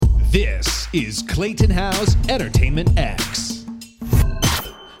is Clayton Howe's Entertainment X.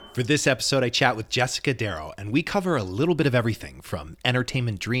 For this episode, I chat with Jessica Darrow, and we cover a little bit of everything from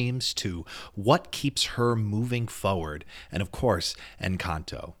entertainment dreams to what keeps her moving forward, and of course,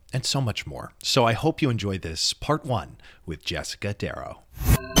 Encanto, and so much more. So I hope you enjoy this part one with Jessica Darrow.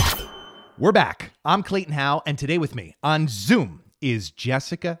 We're back. I'm Clayton Howe, and today with me on Zoom is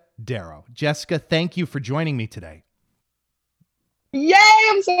Jessica Darrow. Jessica, thank you for joining me today. Yay,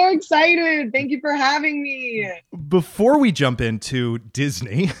 I'm so excited. Thank you for having me. Before we jump into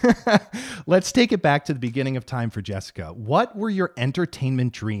Disney, let's take it back to the beginning of time for Jessica. What were your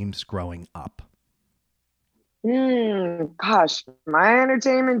entertainment dreams growing up? Gosh, my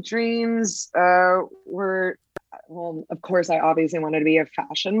entertainment dreams were, well, of course, I obviously wanted to be a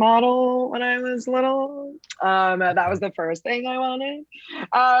fashion model when I was little. That was the first thing I wanted.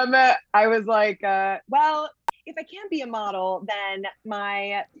 I was like, well, if I can't be a model, then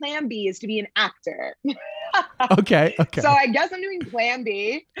my plan B is to be an actor. Okay. So I guess I'm doing plan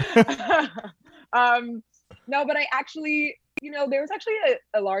B. No, but I actually, there was actually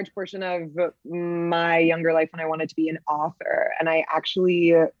a large portion of my younger life when I wanted to be an author. And I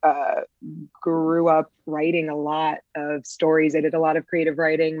actually grew up writing a lot of stories. I did a lot of creative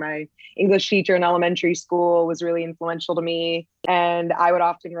writing. My English teacher in elementary school was really influential to me. And I would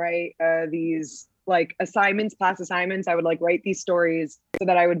often write these class assignments. I would write these stories so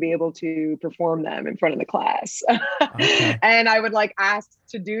that I would be able to perform them in front of the class. Okay. And I would ask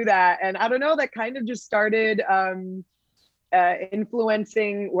to do that. And I don't know, that kind of just started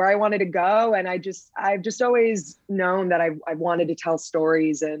influencing where I wanted to go. And I've just always known that I wanted to tell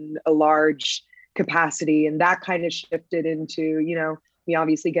stories in a large capacity. And that kind of shifted into, me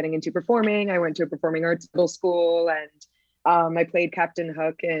obviously getting into performing. I went to a performing arts middle school, and I played Captain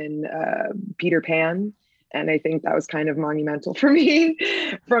Hook in Peter Pan, and I think that was kind of monumental for me.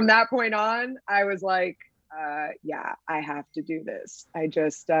 From that point on, I was like, yeah, I have to do this. I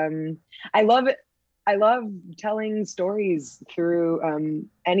just, I love it. I love telling stories through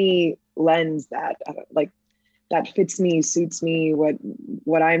any lens that that fits me, suits me,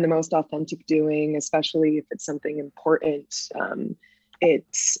 what I'm the most authentic doing, especially if it's something important. It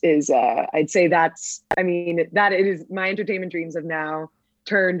is, I'd say that it is, my entertainment dreams have now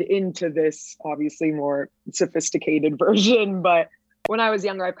turned into this obviously more sophisticated version. But when I was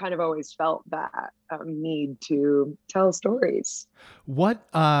younger, I've kind of always felt that need to tell stories. What,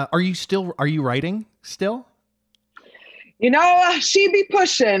 are you writing still? She be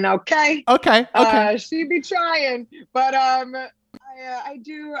pushing. Okay. She be trying, but, I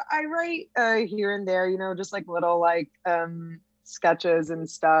write here and there, just little sketches and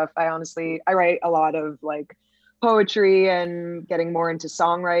stuff. I write a lot of poetry and getting more into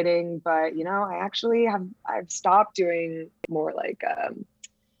songwriting, but I've stopped doing more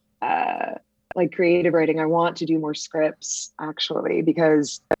creative writing. I want to do more scripts actually,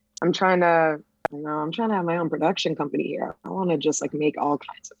 because I'm trying to have my own production company here. I want to just make all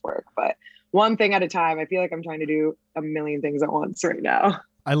kinds of work, but one thing at a time. I feel like I'm trying to do a million things at once right now.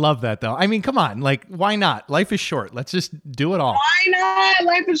 I love that though. I mean, come on, why not? Life is short. Let's just do it all. Why not?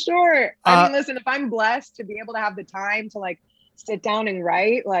 Life is short. Listen, if I'm blessed to be able to have the time to sit down and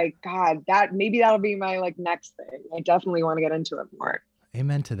write, God, that'll be my next thing. I definitely want to get into it more.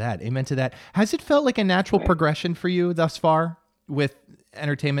 Amen to that. Has it felt like a natural progression for you thus far with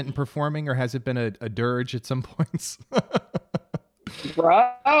entertainment and performing, or has it been a dirge at some points?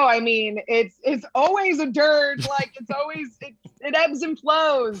 Bro, it's always a dirge. It ebbs and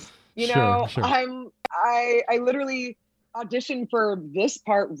flows. Sure. I literally auditioned for this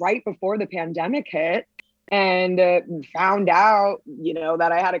part right before the pandemic hit, and found out,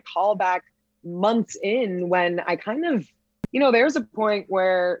 that I had a callback months in, when I kind of, there's a point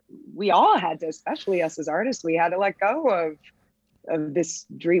where we all had to, especially us as artists, we had to let go of this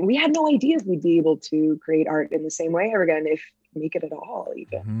dream. We had no idea if we'd be able to create art in the same way ever again, if make it at all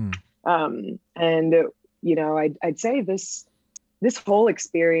even. I'd say this whole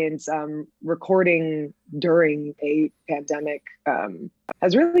experience, recording during a pandemic,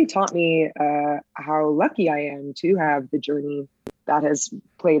 has really taught me how lucky I am to have the journey that has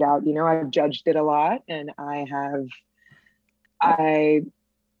played out. I've judged it a lot, and I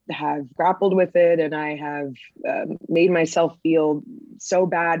have grappled with it, and I have made myself feel so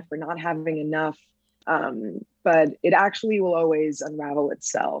bad for not having enough. But it actually will always unravel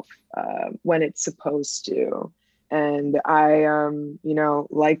itself when it's supposed to. And I,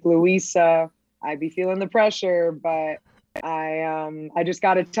 like Louisa, I be feeling the pressure, but I just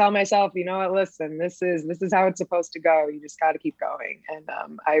got to tell myself, listen, this is how it's supposed to go. You just got to keep going. And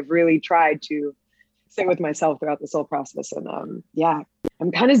I've really tried to sit with myself throughout this whole process. And yeah,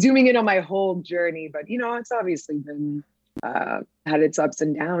 I'm kind of zooming in on my whole journey, but it's obviously been had its ups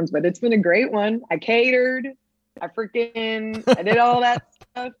and downs, but it's been a great one. I catered, I did all that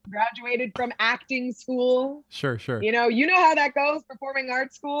stuff, graduated from acting school. Sure. You know how that goes, performing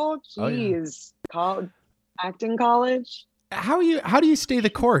arts school. Jeez, acting college. How do you stay the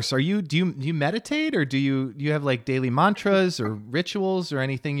course? Do you meditate, or do you have like daily mantras or rituals or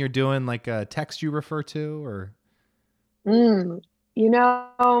anything you're doing, like a text you refer to, or?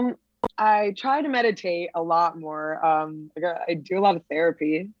 I try to meditate a lot more. I do a lot of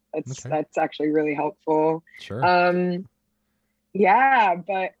therapy. That's actually really helpful. Sure. Yeah,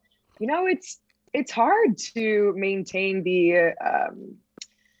 but it's hard to maintain the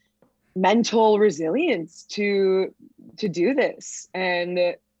mental resilience to do this. And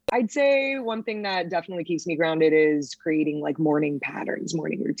I'd say one thing that definitely keeps me grounded is creating like morning patterns,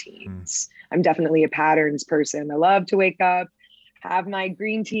 morning routines. I'm definitely a patterns person. I love to wake up, have my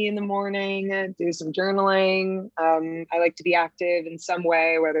green tea in the morning, do some journaling. I like to be active in some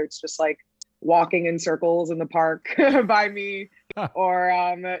way, whether it's just like walking in circles in the park by me, or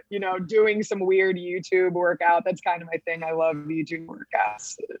doing some weird YouTube workout. That's kind of my thing. I love YouTube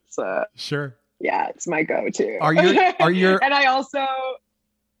workouts. It's sure. Yeah, it's my go-to. Are you And I also,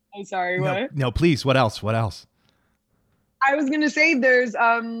 I'm sorry, what? No, please. What else? I was gonna say there's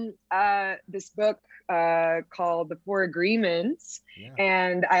this book called The Four Agreements,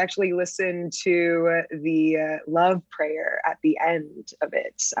 and I actually listened to the love prayer at the end of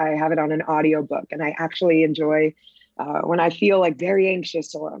it. I have it on an audiobook, and I actually enjoy when I feel like very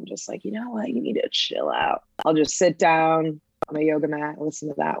anxious, or I'm just like, you know what, you need to chill out. I'll just sit down on my yoga mat and listen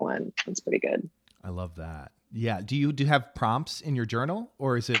to that one. It's pretty good. I love that. Yeah. Do you have prompts in your journal,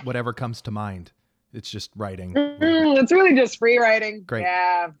 or is it whatever comes to mind? It's just writing. It's really just free writing. Great.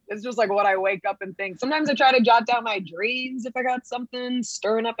 Yeah. It's just like what I wake up and think. Sometimes I try to jot down my dreams if I got something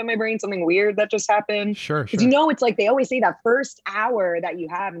stirring up in my brain, something weird that just happened. Sure. Because it's like they always say that first hour that you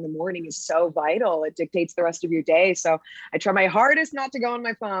have in the morning is so vital. It dictates the rest of your day. So I try my hardest not to go on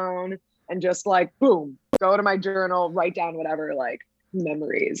my phone and just like, boom, go to my journal, write down whatever like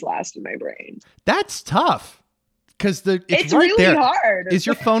memories last in my brain. That's tough. Because it's right really there. Hard. Is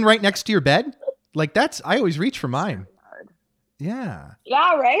your phone right next to your bed? Like I always reach for mine. So yeah.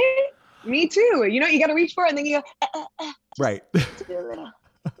 Yeah, right? Me too. You got to reach for it and then you go, right.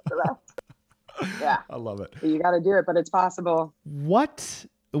 Yeah. I love it. You got to do it, but it's possible. What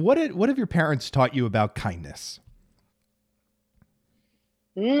have your parents taught you about kindness?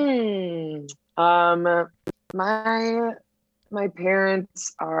 My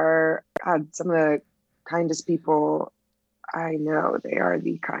parents are some of the kindest people I know. They are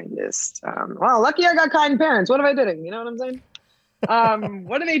the kindest. Well, lucky I got kind parents. What have I done? You know what I'm saying?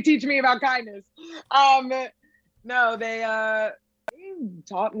 What do they teach me about kindness? No, they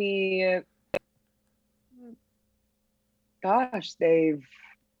taught me. Gosh, they've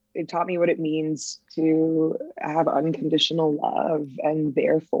taught me what it means to have unconditional love and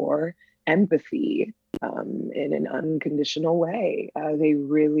therefore empathy in an unconditional way. They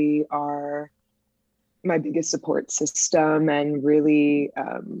really are my biggest support system, and really,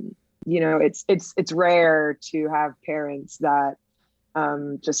 it's rare to have parents that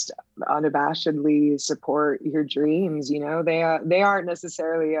just unabashedly support your dreams. They aren't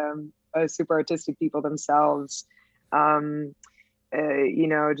necessarily a super artistic people themselves.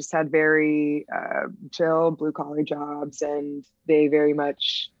 Just had very chill blue collar jobs, and they very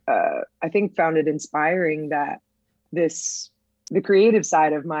much, I think, found it inspiring that the creative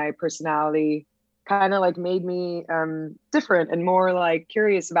side of my personality kind of like made me different and more like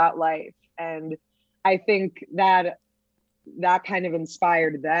curious about life. And I think that kind of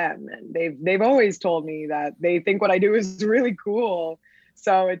inspired them. And they've always told me that they think what I do is really cool.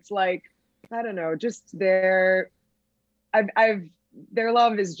 So it's like, I don't know, just their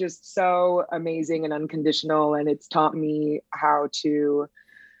love is just so amazing and unconditional. And it's taught me how to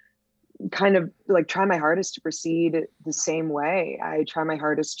kind of like try my hardest to proceed the same way. I try my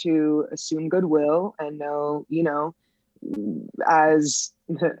hardest to assume goodwill and know, as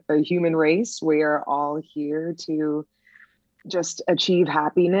a human race, we are all here to just achieve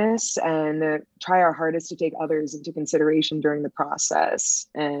happiness and try our hardest to take others into consideration during the process.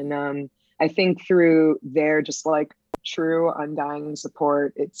 And I think through their just like true undying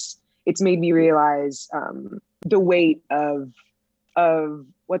support, it's made me realize the weight of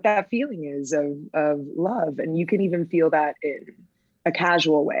what that feeling is of love. And you can even feel that in a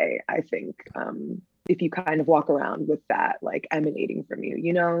casual way, I think, if you kind of walk around with that like emanating from you,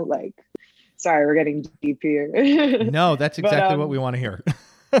 like, sorry, we're getting deep here. No, that's exactly what we want to hear.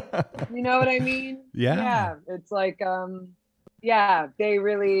 You know what I mean? Yeah. Yeah. It's like, yeah,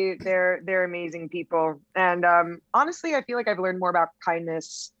 they're amazing people. And honestly, I feel like I've learned more about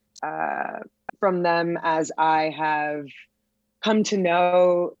kindness uh, from them as I have come to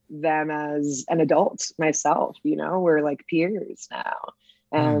know them as an adult myself. We're like peers now,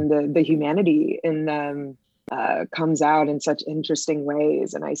 Mm. and the humanity in them comes out in such interesting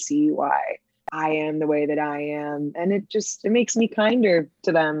ways, and I see why I am the way that I am, and it makes me kinder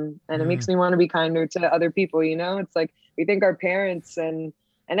to them, and it makes Mm. me want to be kinder to other people. It's like we think our parents and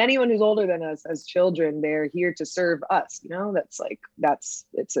anyone who's older than us as children, they're here to serve us.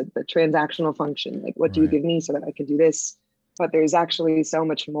 It's a transactional function. Like, what do you Right. give me so that I can do this? But there's actually so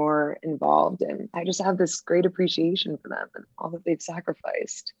much more involved. And I just have this great appreciation for them and all that they've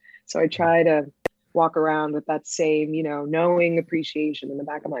sacrificed. So I try to walk around with that same, knowing appreciation in the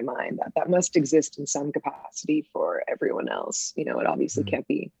back of my mind that must exist in some capacity for everyone else. It obviously Mm. can't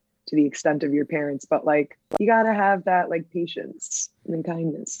be to the extent of your parents, but like you got to have that like patience and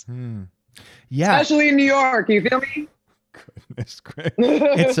kindness, Mm. Yeah. especially in New York. You feel me? Goodness gracious.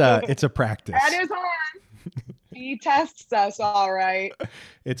 It's a That it's a practice. is hard. He tests us all right.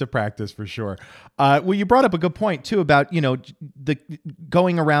 It's a practice for sure. Well, you brought up a good point too about, the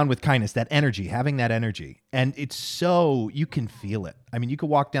going around with kindness, that energy, having that energy. And it's so, you can feel it. I mean, you could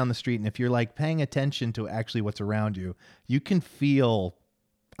walk down the street and if you're like paying attention to actually what's around you, you can feel,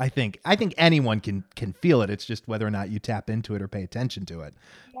 I think anyone can feel it. It's just whether or not you tap into it or pay attention to it.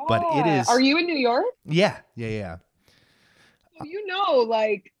 But it Yeah. Are is, you in New York? yeah, yeah, yeah.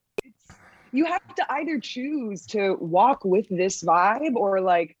 Like you have to either choose to walk with this vibe or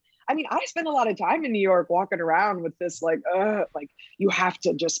like, I mean, I spend a lot of time in New York walking around with this like you have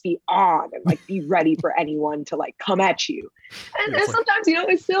to just be on and like be ready for anyone to like come at you. And It's like, sometimes,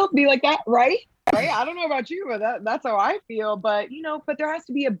 it still be like that, right? Right. I don't know about you, but that's how I feel. But but there has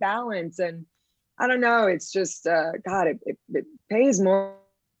to be a balance. And I don't know. It's just God, it pays more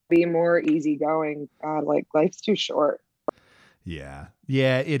be more easygoing. God, like life's too short. yeah.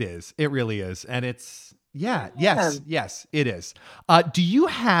 Yeah, it is. It really is. And it's, yeah, Yeah. yes, it is. Do you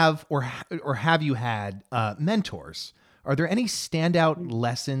have or have you had mentors? Are there any standout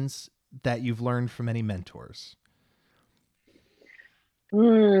lessons that you've learned from any mentors?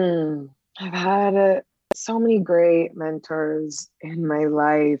 Hmm. I've had so many great mentors in my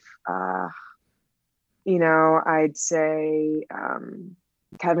life. I'd say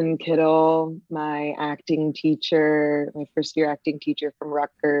Kevin Kittle, my acting teacher, my first year acting teacher from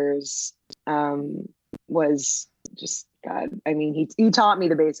Rutgers, was just God. I mean, he taught me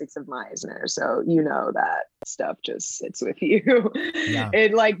the basics of Meisner, so that stuff just sits with you. Yeah.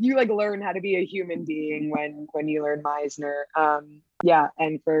 It like you like learn how to be a human being when you learn Meisner. Yeah,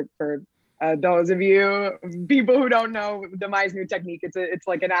 and for those of you people who don't know the Meisner technique, it's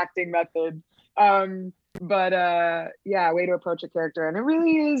like an acting method. But yeah, way to approach a character, and it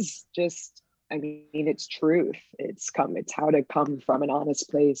really is just, I mean, it's truth. It's how to come from an honest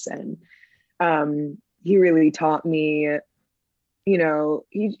place. And he really taught me,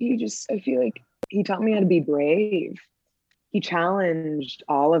 he just, I feel like he taught me how to be brave. He challenged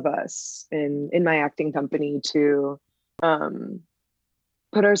all of us in my acting company to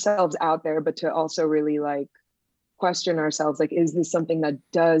put ourselves out there, but to also really like question ourselves, like, is this something that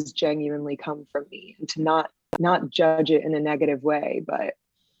does genuinely come from me? And to not judge it in a negative way, but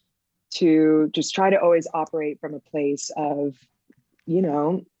to just try to always operate from a place of,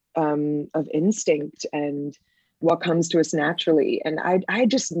 of instinct and what comes to us naturally. And I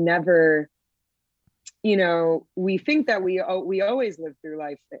just never, we think that we always live through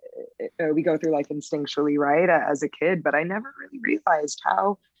life, we go through life instinctually, right, as a kid, but I never really realized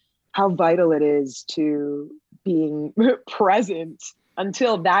how vital it is to being present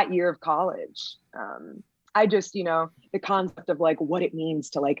until that year of college. I just, the concept of like what it means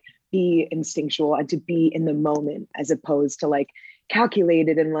to like be instinctual and to be in the moment as opposed to like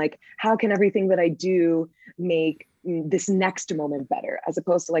calculated and like, how can everything that I do make this next moment better, as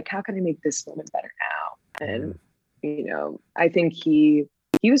opposed to like, how can I make this moment better now? And, Mm. I think he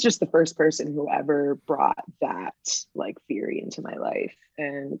was just the first person who ever brought that like theory into my life.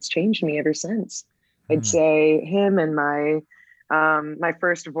 And it's changed me ever since. I'd Mm. say him and my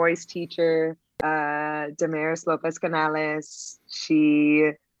first voice teacher, Damaris Lopez Canales.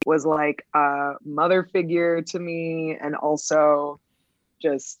 She was like a mother figure to me, and also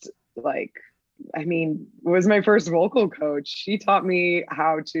just like, I mean, was my first vocal coach. She taught me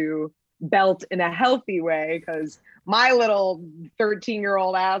how to belt in a healthy way, because my little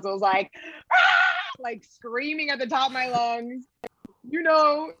 13-year-old ass was like, ah! Like screaming at the top of my lungs. you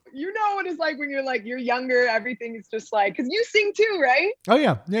know what it's like when you're like, you're younger, everything is just like, because you sing too, right? Oh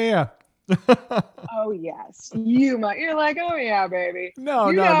yeah. Yeah. Oh yes, you're like, oh yeah, baby.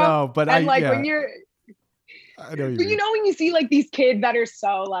 No. But and like yeah, when you're, I know you but mean. when you see like these kids that are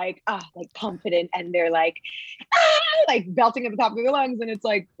so like, like confident and they're like, like belting at the top of their lungs, and it's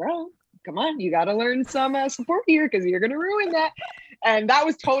like, bro, come on, you got to learn some support here because you're gonna ruin that. And that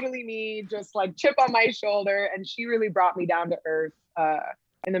was totally me, just like chip on my shoulder. And she really brought me down to earth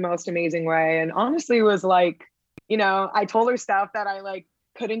in the most amazing way. And honestly, was like, I told her stuff that I like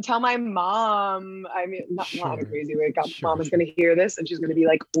couldn't tell my mom. I mean, not in a crazy way. God, mom is going to hear this and she's going to be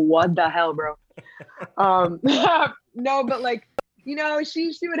like, what the hell, bro? No, but like,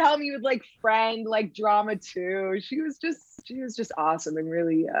 she would help me with like friend, like drama too. She was just awesome. And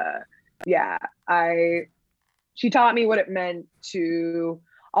really, she taught me what it meant to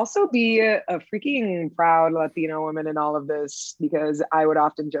also be a freaking proud Latino woman in all of this, because I would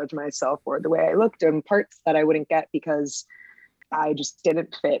often judge myself for the way I looked and parts that I wouldn't get because I just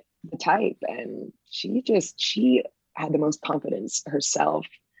didn't fit the type. And she had the most confidence herself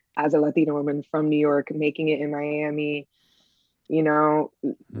as a Latina woman from New York, making it in Miami,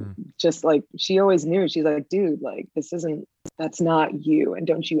 just like, she always knew. She's like, dude, like, that's not you. And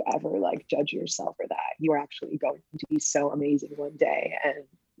don't you ever like judge yourself for that. You are actually going to be so amazing one day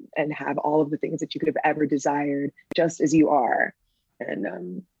and have all of the things that you could have ever desired just as you are.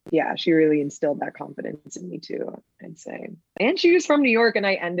 And she really instilled that confidence in me too, I'd say. And she was from New York and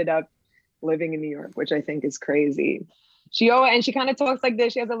I ended up living in New York, which I think is crazy. She kind of talks like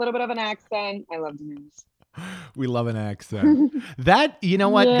this. She has a little bit of an accent. I love Denise. We love an accent. That, you know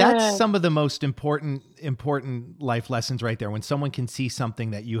what? Yeah. That's some of the most important life lessons right there. When someone can see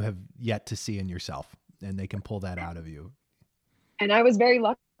something that you have yet to see in yourself and they can pull that out of you. And I was very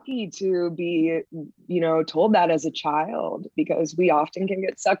lucky to be, told that as a child, because we often can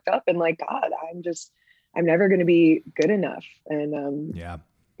get sucked up in like, God, I'm never going to be good enough. And I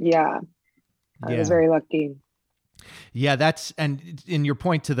was very lucky. Yeah, and in your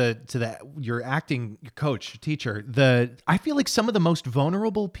point to your acting coach, teacher, I feel like some of the most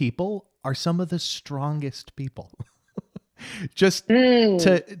vulnerable people are some of the strongest people. Just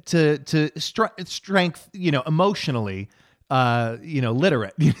to strength, emotionally,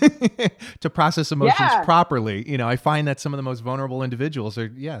 literate to process emotions properly. I find that some of the most vulnerable individuals are,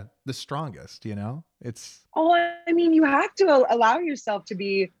 the strongest, it's. Oh, I mean, you have to allow yourself to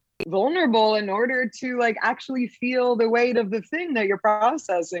be vulnerable in order to like actually feel the weight of the thing that you're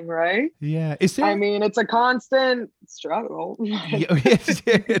processing, right? Yeah. I mean, it's a constant struggle.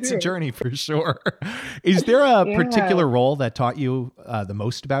 It's a journey for sure. Is there a particular role that taught you the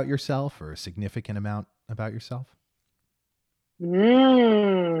most about yourself, or a significant amount about yourself?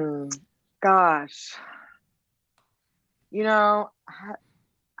 Gosh,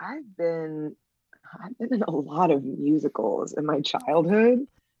 I've been in a lot of musicals in my childhood.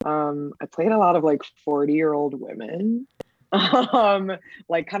 I played a lot of like 40-year-old women.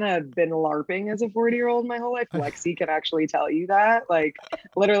 Like kind of been LARPing as a 40-year-old my whole life. Lexi can actually tell you that. Like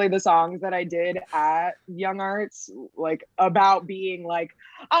literally the songs that I did at Young Arts, like about being like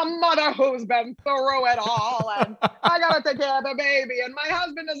a mother who's been through it all, and I gotta take care of the baby, and my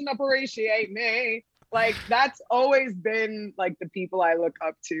husband doesn't appreciate me. Like that's always been like the people I look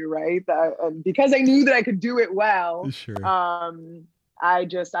up to, right? Because I knew that I could do it well. Sure. I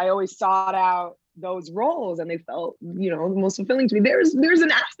always sought out those roles, and they felt, the most fulfilling to me. There's an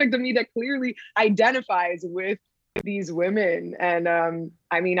aspect of me that clearly identifies with these women. And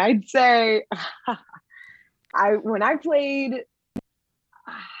I mean, I'd say I played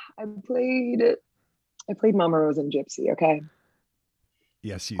Mama Rose and Gypsy. Okay.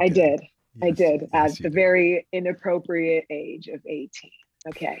 Yes, you I did. I did at the very inappropriate age of 18.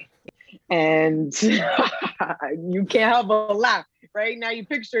 Okay. And you can't help but laugh. Right now, you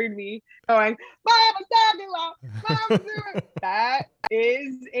pictured me going, "Mama's talking loud, Mama's doing it." That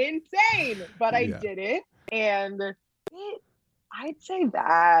is insane, but I did it, and I'd say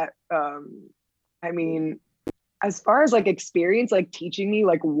that. I mean, as far as like experience, like teaching me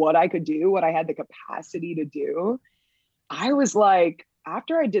like what I could do, what I had the capacity to do, I was like,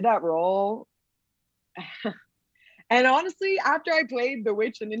 after I did that role. And honestly, after I played The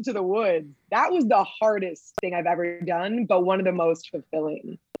Witch and Into the Woods, that was the hardest thing I've ever done, but one of the most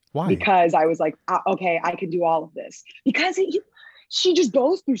fulfilling. Why? Because I was like, okay, I can do all of this. Because she just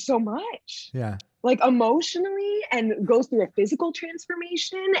goes through so much. Yeah. Like emotionally, and goes through a physical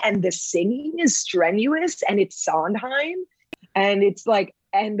transformation. And the singing is strenuous, and it's Sondheim. And it's like,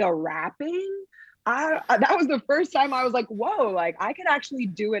 and the rapping. That was the first time I was like, whoa, like I could actually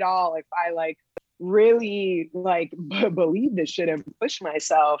do it all if I like really like believe this shit and push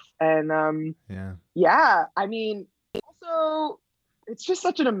myself. And yeah, I mean, also it's just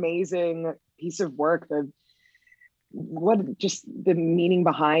such an amazing piece of work. The meaning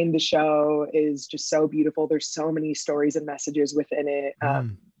behind the show is just so beautiful. There's so many stories and messages within it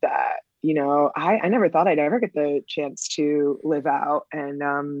that, you know, I never thought I'd ever get the chance to live out.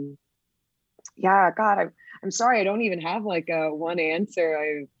 And yeah, God, I'm sorry, I don't even have like a one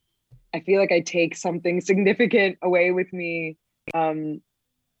answer. I feel like I take something significant away with me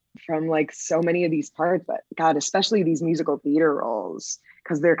from like so many of these parts, but God, especially these musical theater roles,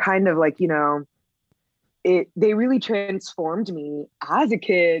 because they're kind of like, you know, they really transformed me as a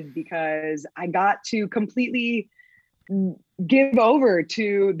kid, because I got to completely give over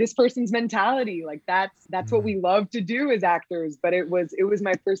to this person's mentality. Like that's what we love to do as actors. But it was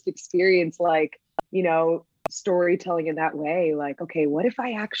my first experience, like, you know, storytelling in that way. Like, okay, what if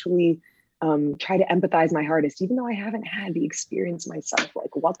I actually try to empathize my hardest, even though I haven't had the experience myself?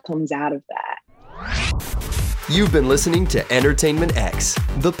 Like, what comes out of that? You've been listening to Entertainment X,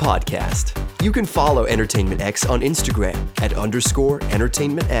 the podcast. You can follow Entertainment X on Instagram at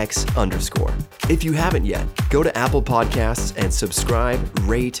 _EntertainmentX_. If you haven't yet, go to Apple Podcasts and subscribe,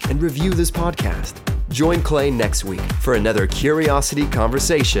 rate, and review this podcast. Join Clay next week for another curiosity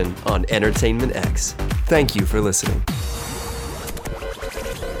conversation on Entertainment X. Thank you for listening.